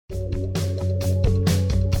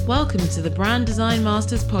Welcome to the Brand Design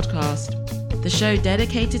Masters podcast, the show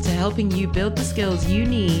dedicated to helping you build the skills you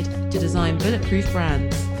need to design bulletproof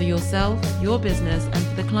brands for yourself, your business, and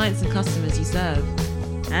for the clients and customers you serve.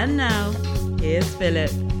 And now, here's Philip.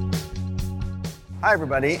 Hi,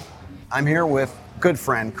 everybody. I'm here with good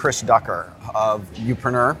friend Chris Ducker of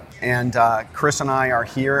Youpreneur. And Chris and I are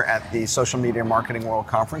here at the Social Media Marketing World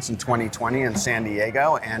Conference in 2020 in San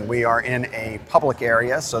Diego. And we are in a public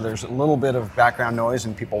area, so there's a little bit of background noise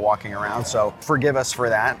and people walking around. So forgive us for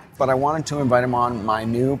that. But I wanted to invite him on my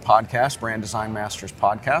new podcast, Brand Design Masters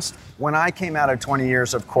podcast. When I came out of 20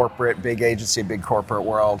 years of corporate, big agency, big corporate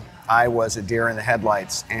world, I was a deer in the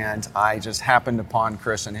headlights. And I just happened upon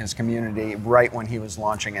Chris and his community right when he was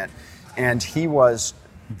launching it. And he was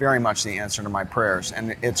very much the answer to my prayers.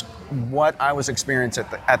 And it's what I was experiencing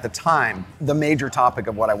at the time, the major topic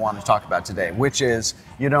of what I want to talk about today, which is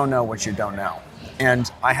you don't know what you don't know. And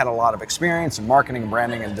I had a lot of experience in marketing,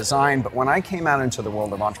 branding, and design, but when I came out into the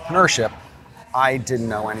world of entrepreneurship, I didn't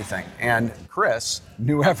know anything. And Chris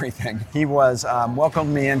knew everything. He was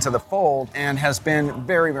welcomed me into the fold and has been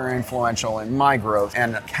very, very influential in my growth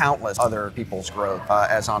and countless other people's growth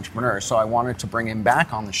as entrepreneurs. So I wanted to bring him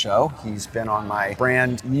back on the show. He's been on my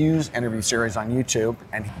Brand Muse interview series on YouTube.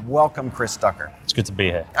 And welcome, Chris Ducker. It's good to be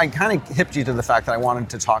here. I kind of hipped you to the fact that I wanted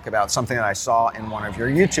to talk about something that I saw in one of your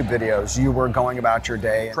YouTube videos. You were going about your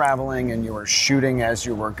day traveling and you were shooting as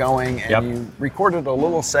you were going, and You recorded a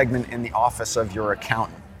little segment in the office of your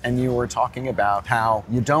accountant. And you were talking about how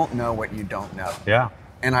you don't know what you don't know. Yeah.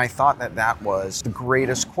 And I thought that that was the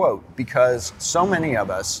greatest quote, because so many of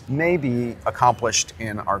us may be accomplished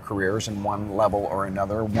in our careers in one level or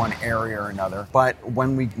another, one area or another. But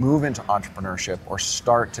when we move into entrepreneurship or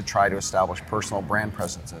start to try to establish personal brand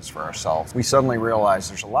presences for ourselves, we suddenly realize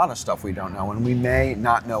there's a lot of stuff we don't know, and we may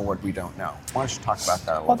not know what we don't know. Why don't you talk about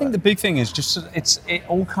that a little bit? I think the big thing is just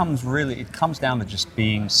it comes down to just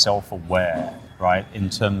being self-aware, right?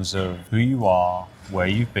 In terms of who you are, where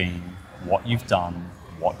you've been, what you've done,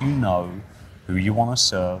 what you know, who you want to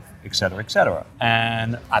serve, et cetera, et cetera.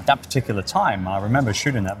 And at that particular time, I remember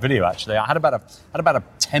shooting that video actually, I had about a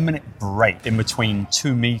 10-minute break in between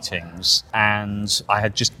two meetings, and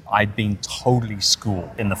I'd been totally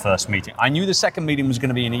schooled in the first meeting. I knew the second meeting was going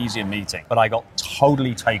to be an easier meeting, but I got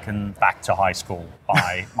totally taken back to high school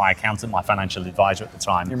by my accountant, my financial advisor at the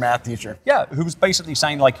time. Your math teacher. Yeah, who was basically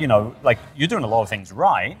saying you're doing a lot of things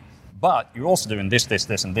right, but you're also doing this,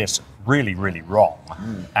 and this really, really wrong.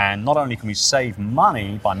 And not only can we save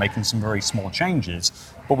money by making some very small changes,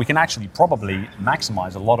 but we can actually probably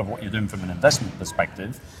maximize a lot of what you're doing from an investment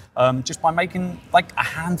perspective just by making like a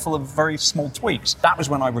handful of very small tweaks. That was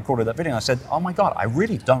when I recorded that video and I said, oh my God, I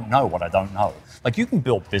really don't know what I don't know. Like, you can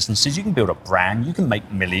build businesses, you can build a brand, you can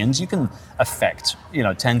make millions, you can affect,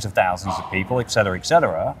 tens of thousands of people, et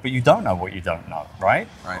cetera, but you don't know what you don't know, right?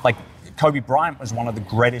 Like, Kobe Bryant was one of the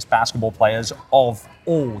greatest basketball players of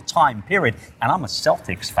all time, period. And I'm a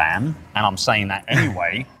Celtics fan, and I'm saying that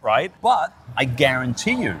anyway, right? But I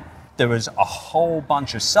guarantee you, there was a whole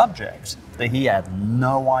bunch of subjects that he had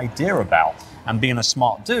no idea about. And being a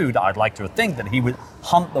smart dude, I'd like to think that he would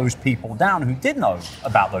hunt those people down who did know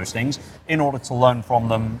about those things in order to learn from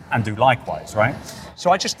them and do likewise, right?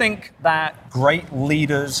 So I just think that great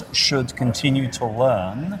leaders should continue to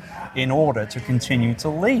learn in order to continue to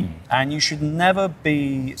lead. And you should never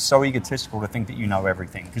be so egotistical to think that you know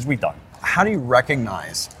everything, because we don't. How do you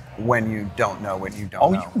recognize when you don't know what you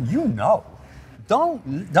don't know? You know.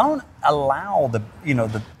 Don't allow the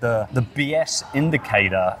BS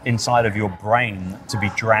indicator inside of your brain to be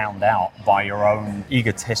drowned out by your own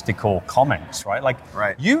egotistical comments, right?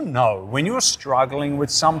 When you're struggling with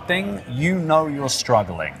something, you're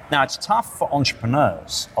struggling. Now, it's tough for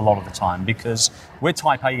entrepreneurs a lot of the time because we're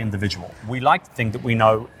type A individual. We like to think that we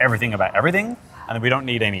know everything about everything and that we don't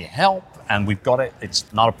need any help and we've got it.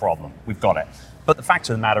 It's not a problem. We've got it. But the fact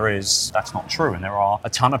of the matter is that's not true. And there are a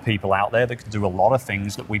ton of people out there that can do a lot of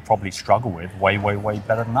things that we probably struggle with way, way, way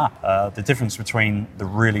better than that. The difference between the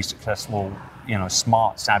really successful,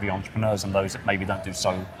 smart, savvy entrepreneurs and those that maybe don't do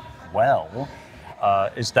so well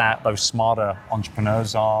is that those smarter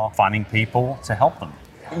entrepreneurs are finding people to help them.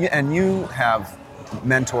 And you have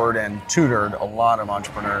mentored and tutored a lot of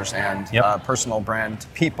entrepreneurs and personal brand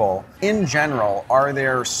people. In general, are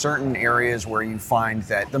there certain areas where you find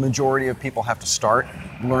that the majority of people have to start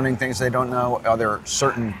learning things they don't know? Are there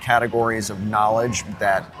certain categories of knowledge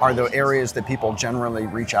that are the areas that people generally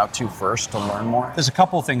reach out to first to learn more? There's a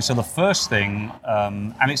couple of things. So the first thing,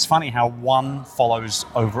 and it's funny how one follows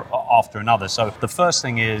over after another. So the first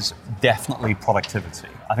thing is definitely productivity.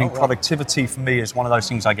 I think productivity for me is one of those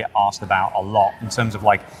things I get asked about a lot in terms of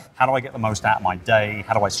like, how do I get the most out of my day?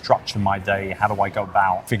 How do I structure my day? How do I go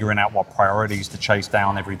about figuring out what priorities to chase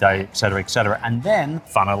down every day, et cetera, et cetera. And then,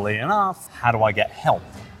 funnily enough, how do I get help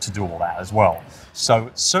to do all that as well? So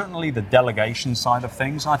certainly the delegation side of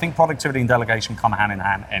things, I think productivity and delegation come hand in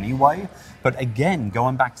hand anyway. But again,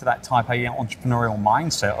 going back to that type A entrepreneurial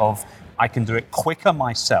mindset of I can do it quicker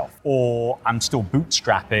myself, or I'm still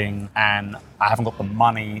bootstrapping and I haven't got the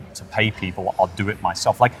money to pay people, I'll do it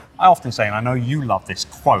myself. Like I often say, and I know you love this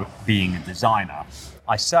quote, being a designer,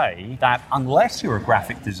 I say that unless you're a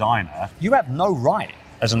graphic designer, you have no right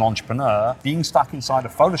as an entrepreneur being stuck inside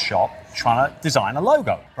of Photoshop trying to design a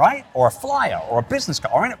logo, right? Or a flyer, or a business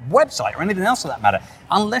card, or a website, or anything else for that matter.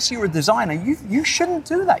 Unless you're a designer, you shouldn't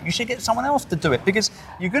do that. You should get someone else to do it because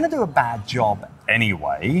you're going to do a bad job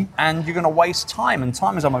anyway, and you're going to waste time, and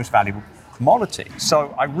time is our most valuable commodity.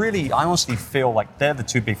 So I honestly feel like they're the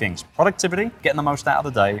two big things: productivity, getting the most out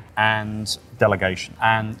of the day, and delegation.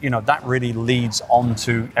 And that really leads on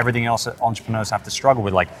to everything else that entrepreneurs have to struggle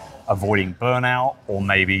with, like avoiding burnout or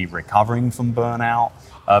maybe recovering from burnout.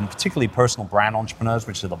 Particularly personal brand entrepreneurs,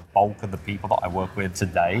 which are the bulk of the people that I work with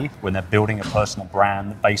today, when they're building a personal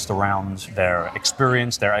brand based around their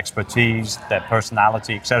experience, their expertise, their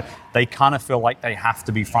personality, etc. They kind of feel like they have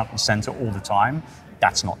to be front and center all the time.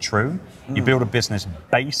 That's not true. You build a business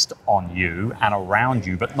based on you and around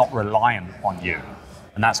you, but not reliant on you.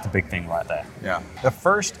 And that's the big thing right there. Yeah.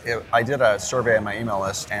 I did a survey on my email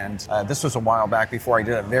list, and this was a while back before I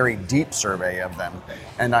did a very deep survey of them.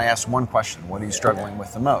 And I asked one question: what are you struggling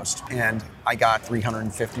with the most? And I got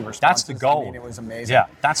 350 responses. That's the goal. I mean, it was amazing. Yeah,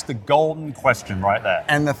 that's the golden question right there.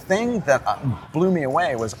 And the thing that blew me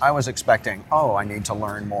away was I was expecting, I need to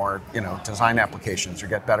learn more, design applications or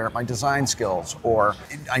get better at my design skills, or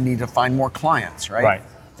I need to find more clients, right? Right.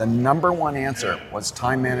 The number one answer was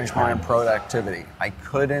time management and productivity. I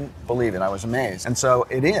couldn't believe it. I was amazed. And so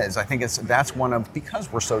it is. I think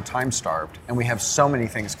because we're so time starved and we have so many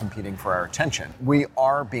things competing for our attention, we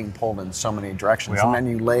are being pulled in so many directions. And then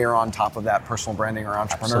you layer on top of that personal branding or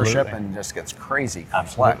entrepreneurship, and it just gets crazy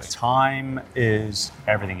complex. Absolutely. Time is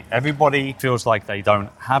everything. Everybody feels like they don't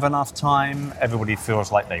have enough time. Everybody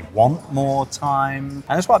feels like they want more time.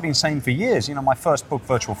 And that's what I've been saying for years. My first book,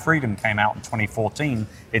 Virtual Freedom, came out in 2014.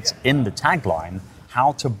 It's in the tagline,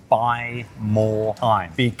 how to buy more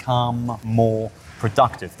time, become more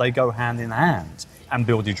productive. They go hand in hand, and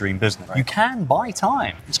build your dream business. Right. You can buy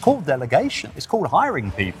time. It's called delegation. It's called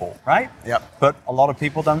hiring people, right? Yep. But a lot of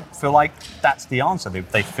people don't feel like that's the answer.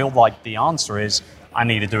 They feel like the answer is, I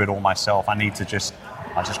need to do it all myself. I just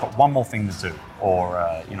got one more thing to do. Or,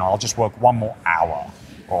 I'll just work one more hour.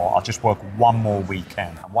 Or I'll just work one more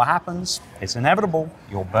weekend. And what happens? It's inevitable.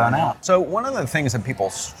 You'll burn out. So one of the things that people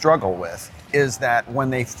struggle with is that when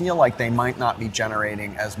they feel like they might not be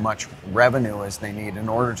generating as much revenue as they need in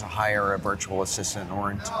order to hire a virtual assistant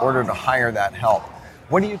or in order to hire that help,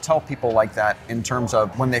 what do you tell people like that in terms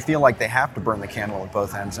of when they feel like they have to burn the candle at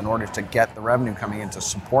both ends in order to get the revenue coming in to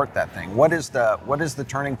support that thing? What is the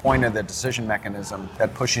turning point of the decision mechanism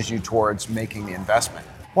that pushes you towards making the investment?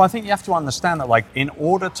 Well, I think you have to understand that, in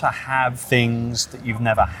order to have things that you've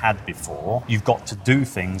never had before, you've got to do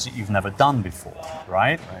things that you've never done before,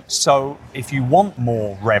 right? So if you want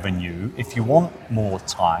more revenue, if you want more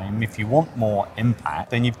time, if you want more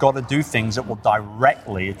impact, then you've got to do things that will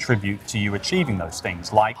directly attribute to you achieving those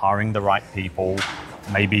things, like hiring the right people,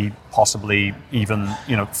 maybe possibly even,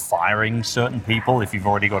 firing certain people if you've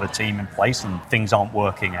already got a team in place and things aren't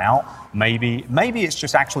working out. Maybe it's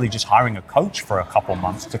just hiring a coach for a couple of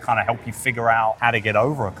months to kind of help you figure out how to get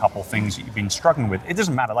over a couple of things that you've been struggling with. It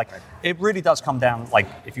doesn't matter. It really does come down,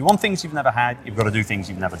 if you want things you've never had, you've got to do things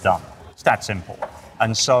you've never done. It's that simple.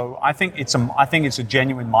 And so I think it's a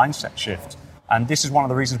genuine mindset shift. And this is one of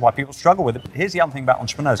the reasons why people struggle with it. Here's the other thing about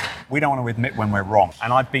entrepreneurs. We don't want to admit when we're wrong.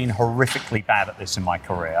 And I've been horrifically bad at this in my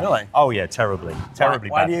career. Really? Oh, yeah, terribly bad.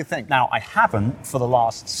 Why do you think? Now, I haven't for the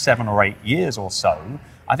last 7 or 8 years or so.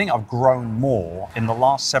 I think I've grown more in the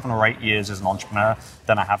last 7 or 8 years as an entrepreneur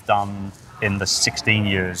than I have done in the 16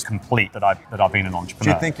 years complete that I've been an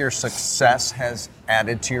entrepreneur. Do you think your success has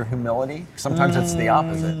added to your humility? Sometimes it's the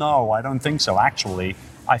opposite. No, I don't think so, actually.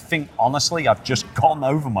 I think, honestly, I've just gotten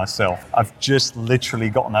over myself. I've just literally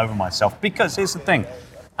gotten over myself. Because here's the thing,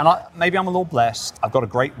 and maybe I'm a little blessed. I've got a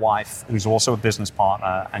great wife who's also a business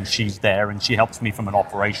partner, and she's there, and she helps me from an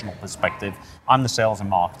operational perspective. I'm the sales and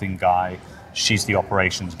marketing guy. She's the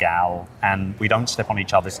operations gal, and we don't step on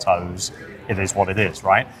each other's toes. It is what it is,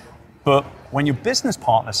 right? But when your business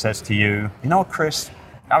partner says to you, you know what, Chris,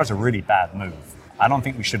 that was a really bad move. I don't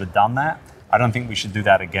think we should have done that. I don't think we should do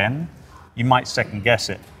that again. you might second guess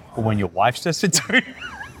it. But when your wife says it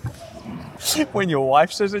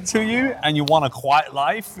to you, and you want a quiet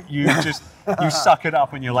life, you suck it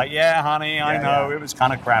up and you're like, yeah, honey, I know it was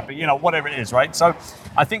kind of crappy, whatever it is, right? So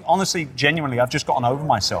I think honestly, genuinely, I've just gotten over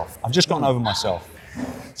myself.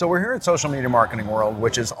 So we're here at Social Media Marketing World,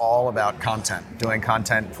 which is all about content, doing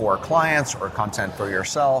content for clients or content for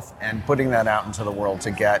yourself and putting that out into the world to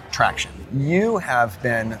get traction. You have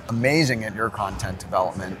been amazing at your content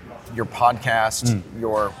development, your podcast,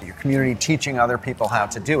 your community, teaching other people how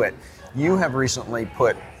to do it. You have recently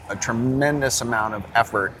put a tremendous amount of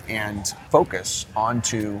effort and focus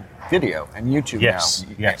onto video and YouTube now.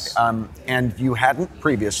 Yes. And you hadn't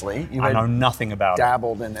previously. I know nothing about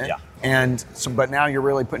dabbled in it. Yeah. And so, but now you're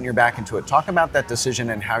really putting your back into it. Talk about that decision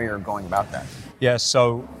and how you're going about that. Yeah,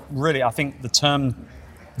 so really, I think the term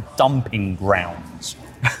dumping grounds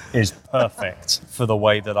is perfect for the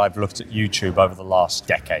way that I've looked at YouTube over the last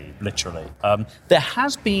decade, literally. There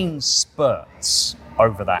has been spurts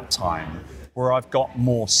over that time where I've got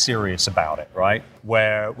more serious about it, right?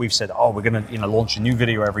 Where we've said, we're going to launch a new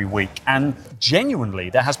video every week. And genuinely,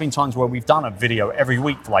 there has been times where we've done a video every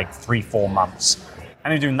week for like 3-4 months.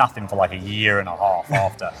 And we do nothing for like a year and a half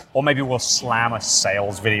after. Or maybe we'll slam a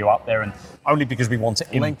sales video up there and only because we want to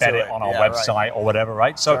embed it on our website or whatever,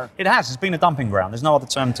 right? So it's been a dumping ground. There's no other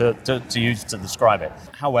term to use to describe it.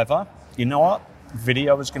 However, you know what?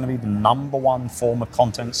 Video is going to be the number one form of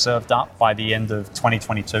content served up by the end of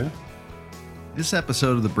 2022. This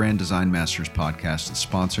episode of the Brand Design Masters podcast is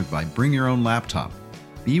sponsored by Bring Your Own Laptop.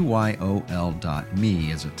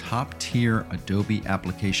 BYOL.me is a top-tier Adobe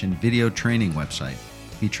application video training website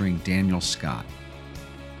featuring Daniel Scott.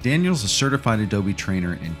 Daniel's a certified Adobe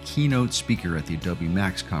trainer and keynote speaker at the Adobe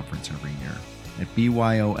Max conference every year. At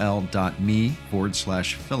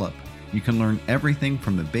BYOL.me/Philip, you can learn everything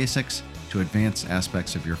from the basics to advanced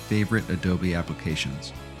aspects of your favorite Adobe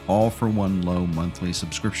applications, all for one low monthly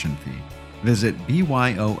subscription fee. Visit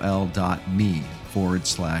BYOL.me/Philip,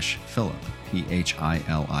 PHILIP.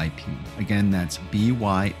 Again, that's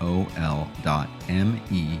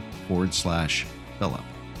BYOL.me/Philip.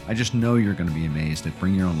 I just know you're going to be amazed at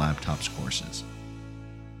Bring Your Own Laptop's courses.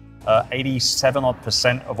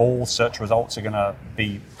 87% of all search results are going to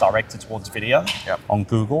be directed towards video on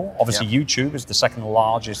Google. Obviously, YouTube is the second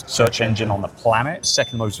largest search engine on the planet,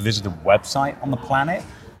 second most visited website on the planet.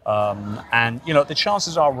 And the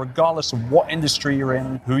chances are, regardless of what industry you're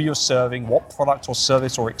in, who you're serving, what product or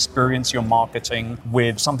service or experience you're marketing,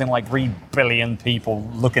 with something like 3 billion people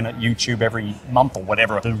looking at YouTube every month or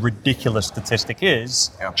whatever the ridiculous statistic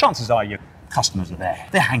is, chances are your customers are there.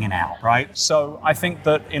 They're hanging out, right? So I think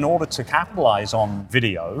that in order to capitalize on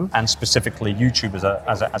video, and specifically YouTube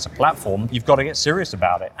as a platform, you've got to get serious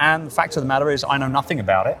about it. And the fact of the matter is, I know nothing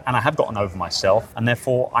about it, and I have gotten over myself, and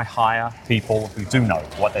therefore I hire people who do know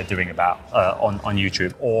what they're doing about on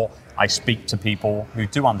YouTube, or I speak to people who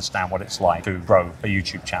do understand what it's like to grow a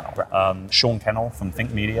YouTube channel. Sean Kennel from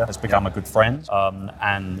Think Media has become a good friend,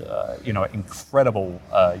 and incredible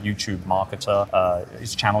YouTube marketer.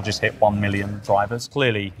 His channel just hit 1 million drivers.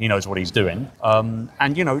 Clearly, he knows what he's doing.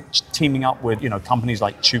 Teaming up with companies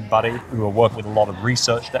like TubeBuddy, who are working with a lot of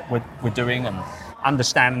research that we're doing, and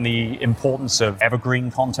understanding the importance of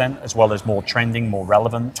evergreen content as well as more trending, more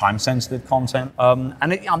relevant, time-sensitive content. I'm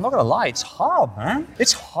not going to lie, it's hard, man.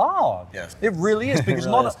 It's hard. Yes. It really is, because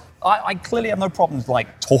I clearly have no problems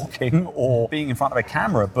like talking or being in front of a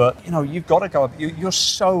camera, but you've got to go up. You're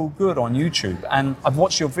so good on YouTube, and I've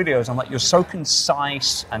watched your videos. I'm like, you're so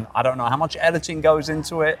concise, and I don't know how much editing goes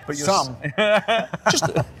into it, but just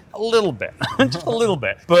a little bit, just a little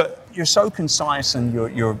bit. But you're so concise, and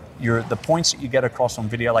you're the points that you get across on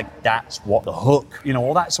video, like that's what the hook,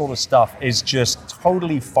 all that sort of stuff is just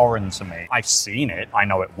totally foreign to me. I've seen it, I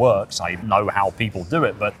know it works, I know how people do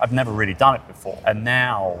it, but I've never really done it before. And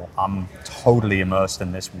now I'm totally immersed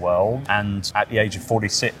in this world, and at the age of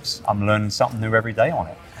 46, I'm learning something new every day on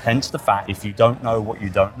it. Hence the fact, if you don't know what you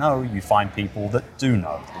don't know, you find people that do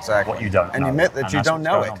know what you don't know. And you admit that you don't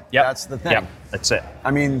know it. Yep. That's the thing. Yep. That's it. I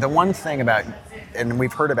mean, the one thing about, and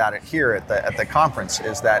we've heard about it here at the conference,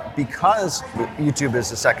 is that because YouTube is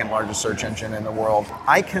the second largest search engine in the world,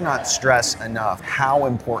 I cannot stress enough how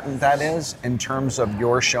important that is in terms of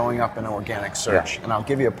your showing up in organic search. And I'll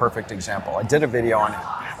give you a perfect example. I did a video on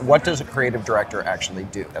what does a creative director actually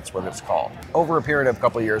do? That's what it's called. Over a period of a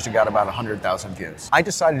couple of years, it got about 100,000 views. I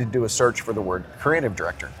decided to do a search for the word creative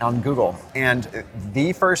director on Google, and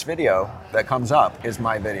the first video that comes up is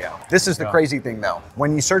my video. This is the crazy thing though.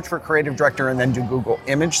 When you search for creative director and then do Google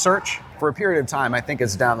image search, For a period of time, I think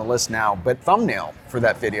it's down the list now, but thumbnail for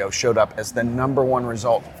that video showed up as the #1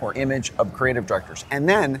 result for image of creative directors. And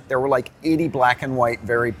then there were like 80 black and white,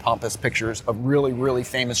 very pompous pictures of really, really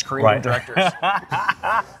famous creative directors.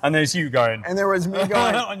 And there's you going. And there was me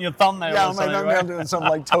going on your thumbnail. Yeah, or on my something, thumbnail right? doing some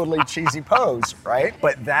like totally cheesy pose, right?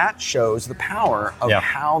 But that shows the power of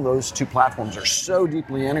how those two platforms are so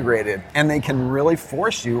deeply integrated, and they can really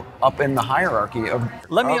force you up in the hierarchy of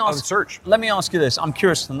search. Let me ask you this. I'm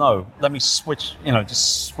curious to know. Let me switch,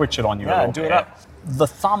 just switch it on you a little do bit. it up. The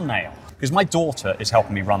thumbnail. Because my daughter is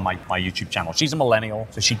helping me run my YouTube channel. She's a millennial,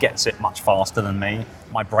 so she gets it much faster than me.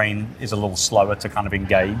 My brain is a little slower to kind of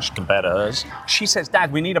engage compared to hers. She says,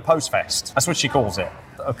 Dad, we need a pose fest. That's what she calls it.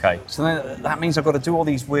 Okay, so then that means I've got to do all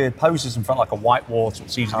these weird poses in front of like a whiteboard, so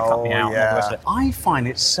it's easy to cut me out. And all the rest of it. I find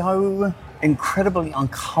it so incredibly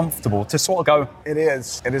uncomfortable to sort of go, It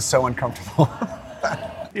is so uncomfortable.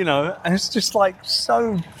 and it's just like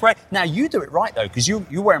so great. Now you do it right though, because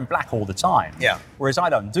you're wearing black all the time. Yeah. Whereas I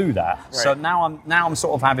don't do that. Right. So now I'm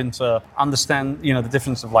sort of having to understand, the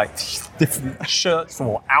difference of like different shirts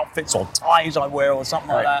or outfits or ties I wear or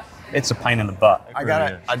something like that. It's a pain in the butt. I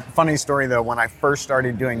got a funny story though. When I first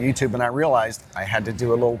started doing YouTube and I realized I had to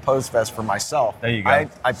do a little pose fest for myself. There you go.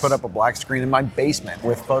 I put up a black screen in my basement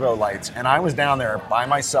with photo lights, and I was down there by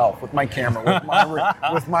myself with my camera,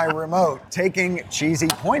 with my remote, taking cheesy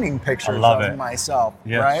pointing pictures of myself,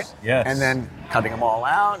 right? Yes. And then cutting them all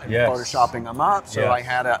out and photoshopping them up. So I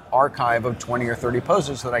had an archive of 20 or 30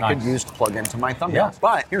 poses that I could use to plug into my thumbnails. Yeah.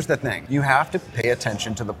 But here's the thing. You have to pay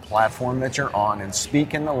attention to the platform that you're on and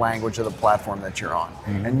speak in the language of the platform that you're on.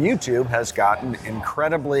 Mm-hmm. And YouTube has gotten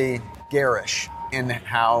incredibly garish in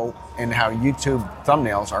how YouTube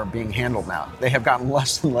thumbnails are being handled now. They have gotten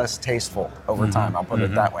less and less tasteful over time, I'll put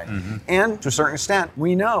it that way. Mm-hmm. And to a certain extent,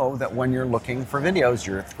 we know that when you're looking for videos,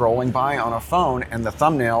 you're scrolling by on a phone and the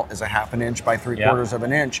thumbnail is a 1/2 inch by 3/4 of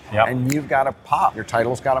an inch, and you've got to pop. Your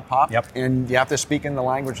title's got to pop, and you have to speak in the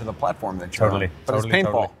language of the platform that you're on. But it's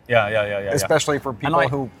painful. Yeah. Especially for people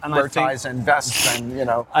who wear ties and vests and,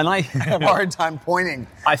 and I have a hard time pointing.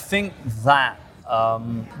 I think that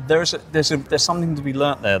there's something to be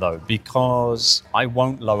learnt there though, because I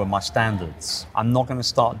won't lower my standards. I'm not going to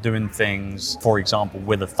start doing things, for example,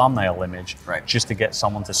 with a thumbnail image, just to get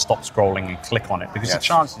someone to stop scrolling and click on it. Because the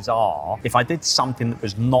chances are, if I did something that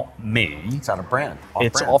was not me, it's out of brand.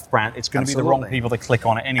 It's off brand. It's going to be the wrong people that click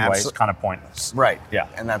on it anyway. It's kind of pointless. Right. Yeah.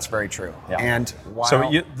 And that's very true. Yeah. And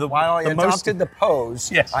while I adopted the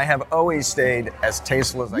pose, I have always stayed as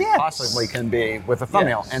tasteful as I possibly can be with a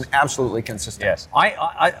thumbnail, and absolutely consistent. Yes.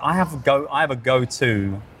 I have a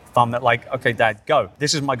go-to thumbnail. Like, okay, Dad, go.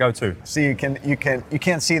 This is my go-to. See, you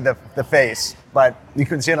can't see the face, but you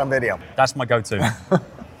can see it on video. That's my go-to.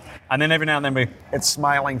 And then every now and then it's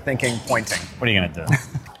smiling, thinking, pointing. What are you going to do?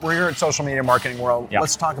 We're here at Social Media Marketing World. Yep.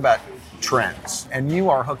 Let's talk about trends. And you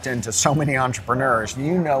are hooked into so many entrepreneurs.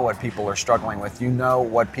 You know what people are struggling with. You know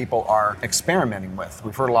what people are experimenting with.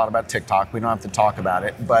 We've heard a lot about TikTok. We don't have to talk about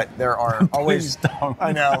it, but there are always... Please don't.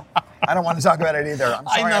 I know. I don't want to talk about it either. I'm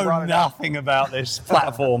sorry I know nothing about this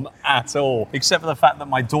platform at all, except for the fact that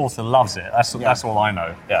my daughter loves it. That's all I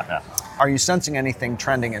know. Yeah. Are you sensing anything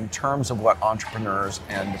trending in terms of what entrepreneurs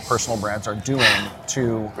and personal brands are doing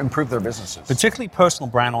to improve their businesses? Particularly personal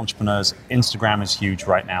brand entrepreneurs, Instagram is huge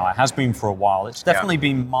right now. It has been for a while. It's definitely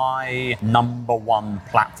been my #1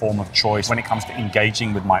 platform of choice when it comes to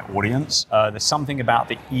engaging with my audience. There's something about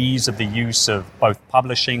the ease of the use of both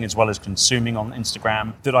publishing as well as consuming on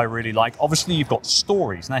Instagram that I really like. Obviously, you've got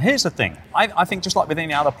stories. Now, here's the thing. I think just like with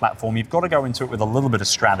any other platform, you've got to go into it with a little bit of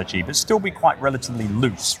strategy, but still be quite relatively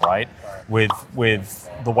loose, right? With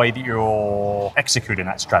the way that you're executing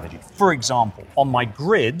that strategy. For example, on my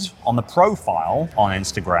grid, on the profile on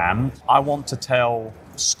Instagram, I want to tell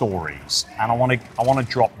stories, and I want to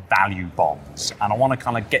drop value bombs, and I want to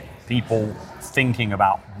kind of get people thinking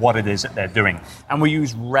about what it is that they're doing. And we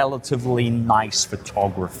use relatively nice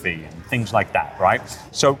photography and things like that, right?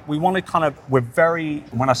 So we want to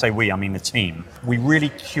when I say we, I mean the team, we really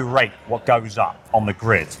curate what goes up on the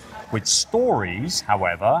grid. With stories,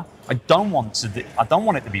 however, I don't want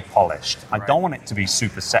it to be polished. I don't want it to be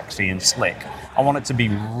super sexy and slick. I want it to be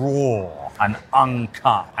raw and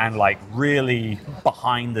uncut and like really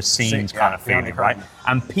behind the scenes kind of feeling, right?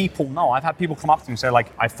 And people know. I've had people come up to me and say, like,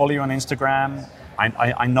 I follow you on Instagram.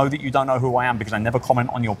 I know that you don't know who I am because I never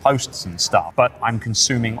comment on your posts and stuff, but I'm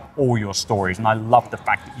consuming all your stories. And I love the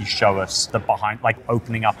fact that you show us the behind, like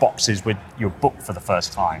opening up boxes with your book for the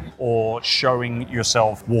first time, or showing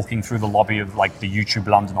yourself walking through the lobby of like the YouTube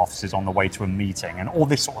London offices on the way to a meeting and all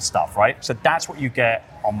this sort of stuff, right? So that's what you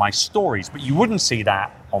get on my stories, but you wouldn't see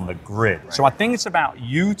that on the grid. So I think it's about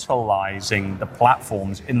utilizing the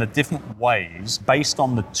platforms in the different ways based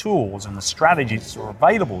on the tools and the strategies that are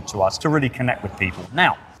available to us to really connect with people.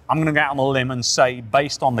 Now, I'm going to go out on a limb and say,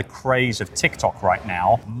 based on the craze of TikTok right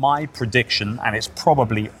now, my prediction, and it's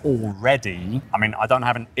probably already, I mean, I don't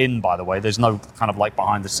have an in, by the way. There's no kind of like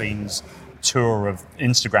behind the scenes tour of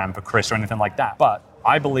Instagram for Chris or anything like that. But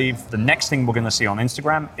I believe the next thing we're going to see on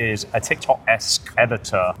Instagram is a TikTok-esque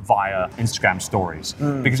editor via Instagram stories.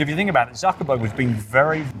 Because if you think about it, Zuckerberg was being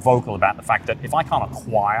very vocal about the fact that if I can't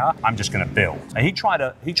acquire, I'm just going to build. And he tried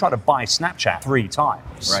to buy Snapchat 3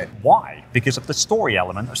 times. Right. Why? Because of the story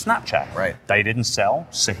element of Snapchat. Right. They didn't sell,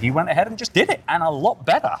 so he went ahead and just did it, and a lot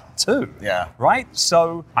better too. Yeah. Right.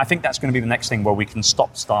 So I think that's going to be the next thing where we can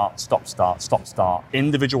stop, start,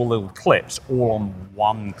 individual little clips all on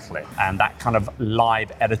one clip, and that kind of live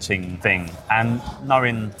editing thing. And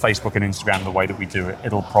knowing Facebook and Instagram the way that we do it,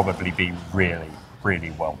 it'll probably be really,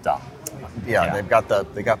 really well done. Yeah, they got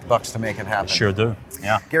the bucks to make it happen. Sure do.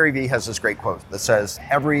 Yeah. Gary Vee has this great quote that says,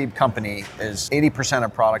 every company is 80% a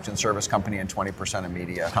product and service company and 20% a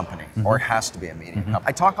media company, or it has to be a media company.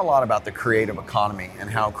 I talk a lot about the creative economy and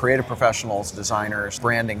how creative professionals, designers,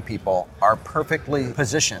 branding people are perfectly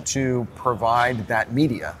positioned to provide that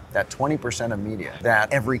media, that 20% of media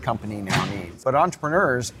that every company now needs. But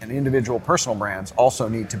entrepreneurs and individual personal brands also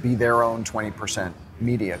need to be their own 20%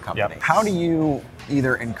 media company. Yep. How do you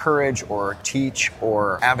either encourage or teach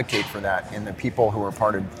or advocate for that in the people who are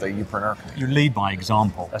part of the Youpreneur community? You lead by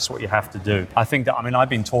example. That's what you have to do. I think that, I've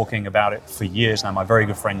been talking about it for years now. My very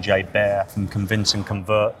good friend Jay Baer from Convince and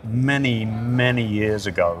Convert many, many years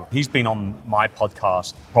ago. He's been on my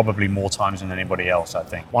podcast probably more times than anybody else, I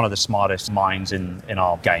think. One of the smartest minds in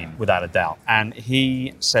our game, without a doubt. And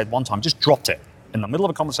he said one time, just dropped it in the middle of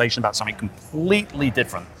a conversation about something completely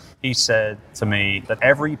different. He said to me that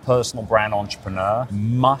every personal brand entrepreneur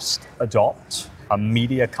must adopt a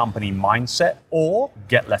media company mindset or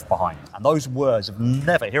get left behind. And those words have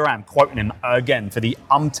never, here I am quoting him again for the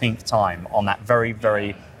umpteenth time on that very,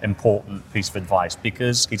 very important piece of advice,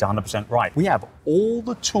 because he's 100% right. We have all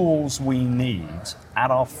the tools we need at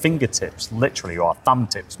our fingertips, literally, or our thumb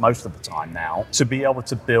tips most of the time now, to be able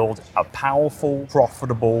to build a powerful,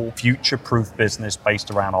 profitable, future-proof business based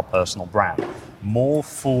around our personal brand. More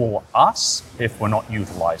fool us if we're not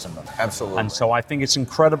utilizing them. Absolutely. And so I think it's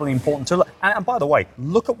incredibly important to look. And by the way,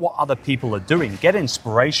 look at what other people are doing. Get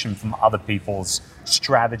inspiration from other people's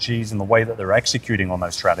strategies and the way that they're executing on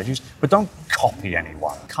those strategies, but don't copy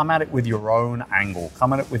anyone. Come at it with your own angle.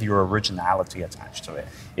 Come at it with your originality attached to it.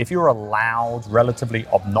 If you're a loud, relatively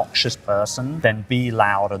obnoxious person, then be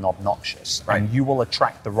loud and obnoxious. Right. And you will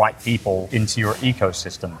attract the right people into your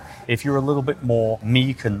ecosystem. If you're a little bit more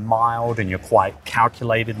meek and mild and you're quite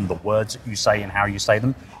calculated in the words that you say and how you say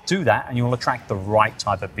them, do that and you'll attract the right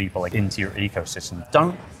type of people into your ecosystem.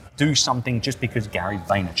 Don't do something just because Gary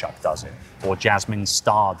Vaynerchuk does it, or Jasmine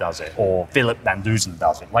Star does it, or Philip Van Dusen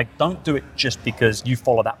does it. Like, don't do it just because you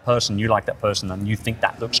follow that person, you like that person, and you think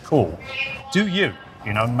that looks cool. Do you.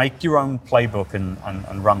 You know, make your own playbook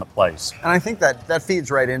and run the place. And I think that feeds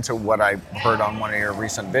right into what I heard on one of your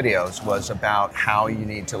recent videos, was about how you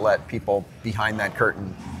need to let people behind that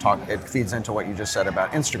curtain talk. It feeds into what you just said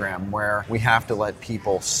about Instagram, where we have to let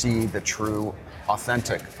people see the true,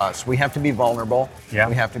 authentic us. We have to be vulnerable. Yeah.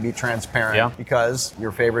 We have to be transparent, because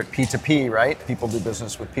your favorite P2P, right? People do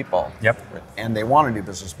business with people. Yep. And they want to do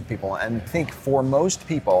business with people. And I think for most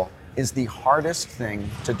people, is the hardest thing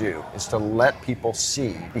to do, is to let people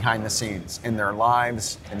see behind the scenes in their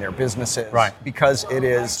lives, in their businesses. Right. Because it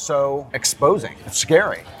is so exposing. It's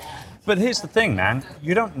scary. But here's the thing, man.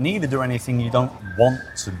 You don't need to do anything you don't want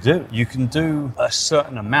to do. You can do a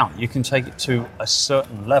certain amount. You can take it to a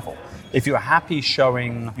certain level. If you're happy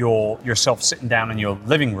showing yourself sitting down in your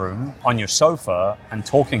living room on your sofa and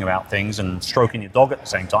talking about things and stroking your dog at the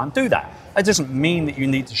same time, do that. That doesn't mean that you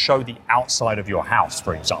need to show the outside of your house,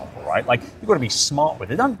 for example, right? Like, you've got to be smart with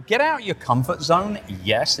it. Don't get out of your comfort zone.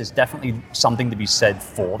 Yes, there's definitely something to be said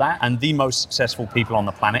for that. And the most successful people on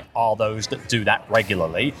the planet are those that do that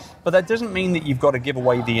regularly. But that doesn't mean that you've got to give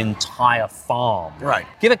away the entire farm. Right.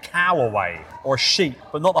 Give a cow away or a sheep,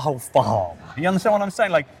 but not the whole farm. You understand what I'm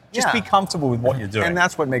saying? Like, just be comfortable with what you're doing. And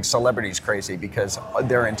that's what makes celebrities crazy, because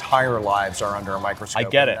their entire lives are under a microscope. I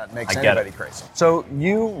get it. That makes anybody crazy. So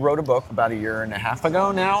you wrote a book about a year and a half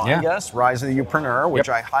ago now, I guess, Rise of the Youpreneur, which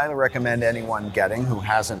I highly recommend anyone getting who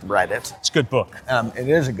hasn't read it. It's a good book. It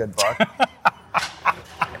is a good book.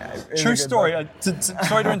 True story.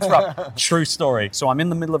 Sorry to interrupt. True story. So I'm in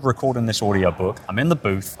the middle of recording this audio book. I'm in the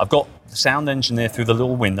booth. I've got the sound engineer through the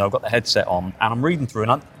little window. I've got the headset on, and I'm reading through,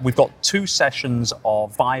 and we've got 2 sessions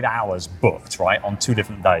of 5 hours booked, right, on 2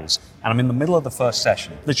 different days. And I'm in the middle of the first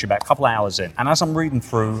session, literally about a couple of hours in. And as I'm reading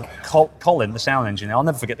through, Colin, the sound engineer, I'll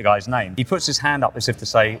never forget the guy's name, he puts his hand up as if to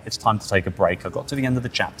say, it's time to take a break. I got to the end of the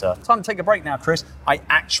chapter. Time to take a break now, Chris. I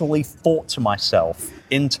actually thought to myself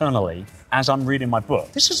internally as I'm reading my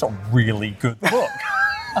book, this is a really good book.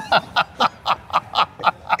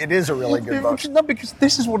 It is a really good book. No, because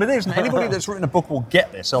this is what it is. And anybody that's written a book will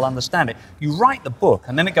get this. They'll understand it. You write the book,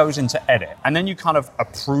 and then it goes into edit. And then you kind of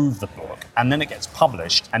approve the book. And then it gets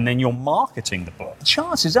published. And then you're marketing the book. The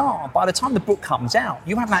chances are, by the time the book comes out,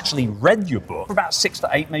 you haven't actually read your book for about 6 to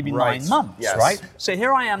 8, maybe 9 months, yes. right? So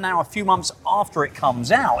here I am now a few months after it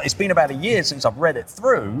comes out. It's been about a year since I've read it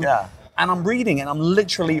through. Yeah. And I'm reading it, I'm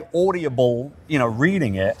literally audible,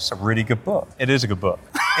 reading it. It's a really good book. It is a good book.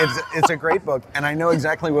 It's a great book, and I know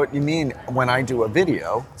exactly what you mean. When I do a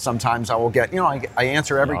video, sometimes I will get, I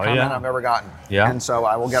answer every comment I've ever gotten. Yeah. And so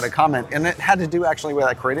I will get a comment, and it had to do actually with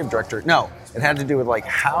that creative director. No, it had to do with like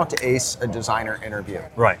how to ace a designer interview.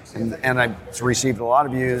 Right. And I received a lot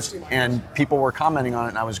of views, and people were commenting on it,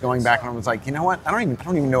 and I was going back and I was like, you know what? I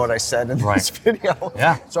don't even know what I said in this video.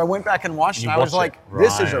 Yeah. So I went back and watched it, and I was like,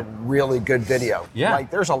 this is a really good video. Yeah. Like,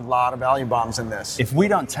 there's a lot of value bombs in this. If we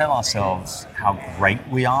don't tell ourselves how great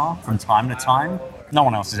we are from time to time, no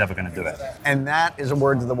one else is ever going to do it. And that is a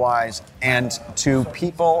word to the wise. And to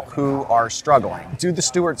people who are struggling, do the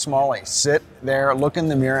Stuart Smalley. Sit there, look in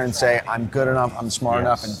the mirror and say, I'm good enough, I'm smart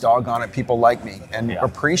enough, and doggone it, people like me. And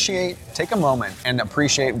take a moment and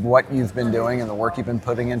appreciate what you've been doing and the work you've been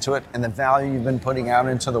putting into it and the value you've been putting out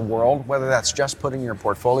into the world, whether that's just putting your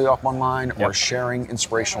portfolio up online or sharing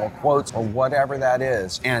inspirational quotes or whatever that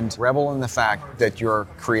is. And revel in the fact that you're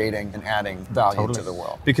creating and adding value to the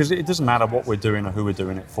world. Because it doesn't matter what we're doing or who we're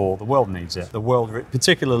doing it for, the world needs it. The world,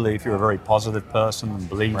 particularly if you're a very positive person and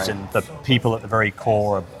believes in the people at the very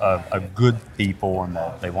core are good people and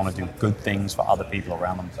they want to do good things for other people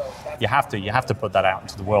around them. You have to put that out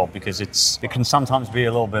into the world because it can sometimes be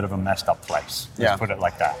a little bit of a messed up place. Let's put it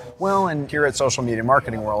like that. Well, and here at Social Media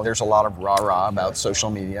Marketing World, there's a lot of rah-rah about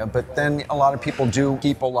social media, but then a lot of people do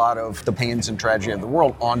keep a lot of the pains and tragedy of the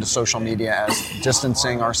world onto social media as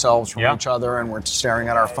distancing ourselves from each other, and we're staring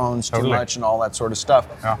at our phones too much and all that sort of stuff.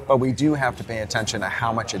 Yeah. But we do have to pay attention to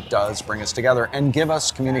how much it does bring us together and give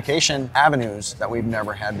us communication avenues that we've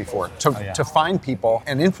never had before to find people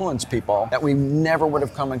and influence people that we never would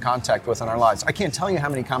have come in contact with in our lives. I can't tell you how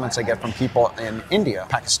many comments I get from people in India,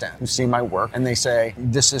 Pakistan, who see my work and they say,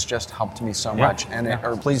 this has just helped me so much, and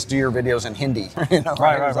or please do your videos in Hindi.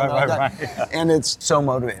 Right. And it's so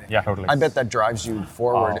motivating. Yeah, totally. I bet that drives you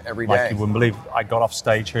forward every day. Like you wouldn't believe, I got off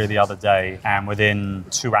stage here the other day, and within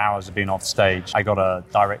 2 hours of being off stage, I got a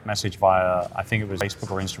direct message via, I think it was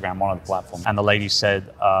Facebook or Instagram, one of the platforms, and the lady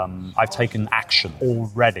said, I've taken action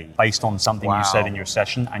already based on something you said in your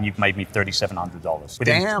session, and you've made me $3,700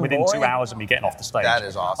 within 2 hours of me getting off the stage. That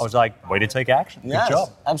is awesome. I was like, way to take action. Yes, good job.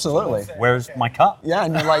 Absolutely. Where's my cut? Yeah,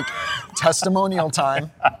 and you're like, testimonial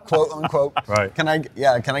time, quote unquote. Right. Can I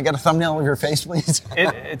get a thumbnail of your face, please?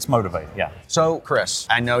 It's motivating, yeah. So, Chris,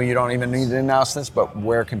 I know you don't even need to announce this, but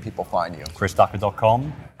where can people find you?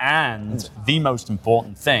 ChrisDucker.com. And the most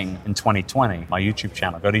important thing in 2020, my YouTube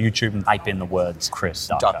channel. Go to YouTube and type in the words Chris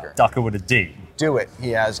Ducker. Ducker with a D. Do it. He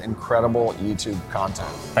has incredible YouTube content.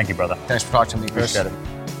 Thank you, brother. Thanks for talking to me, Chris. Appreciate it.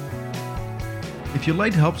 If you'd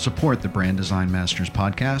like to help support the Brand Design Masters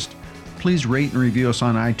podcast, please rate and review us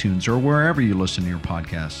on iTunes or wherever you listen to your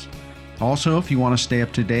podcasts. Also, if you want to stay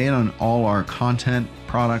up to date on all our content,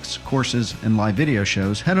 products, courses, and live video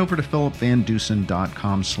shows, head over to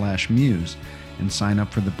philipvandusen.com/muse and sign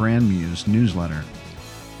up for the Brand Muse newsletter.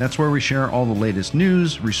 That's where we share all the latest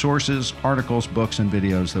news, resources, articles, books, and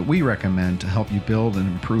videos that we recommend to help you build and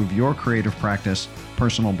improve your creative practice,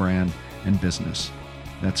 personal brand, and business.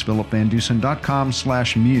 That's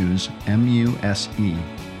philipvandusen.com/muse, M-U-S-E.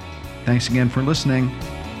 Thanks again for listening.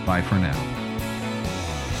 Bye for now.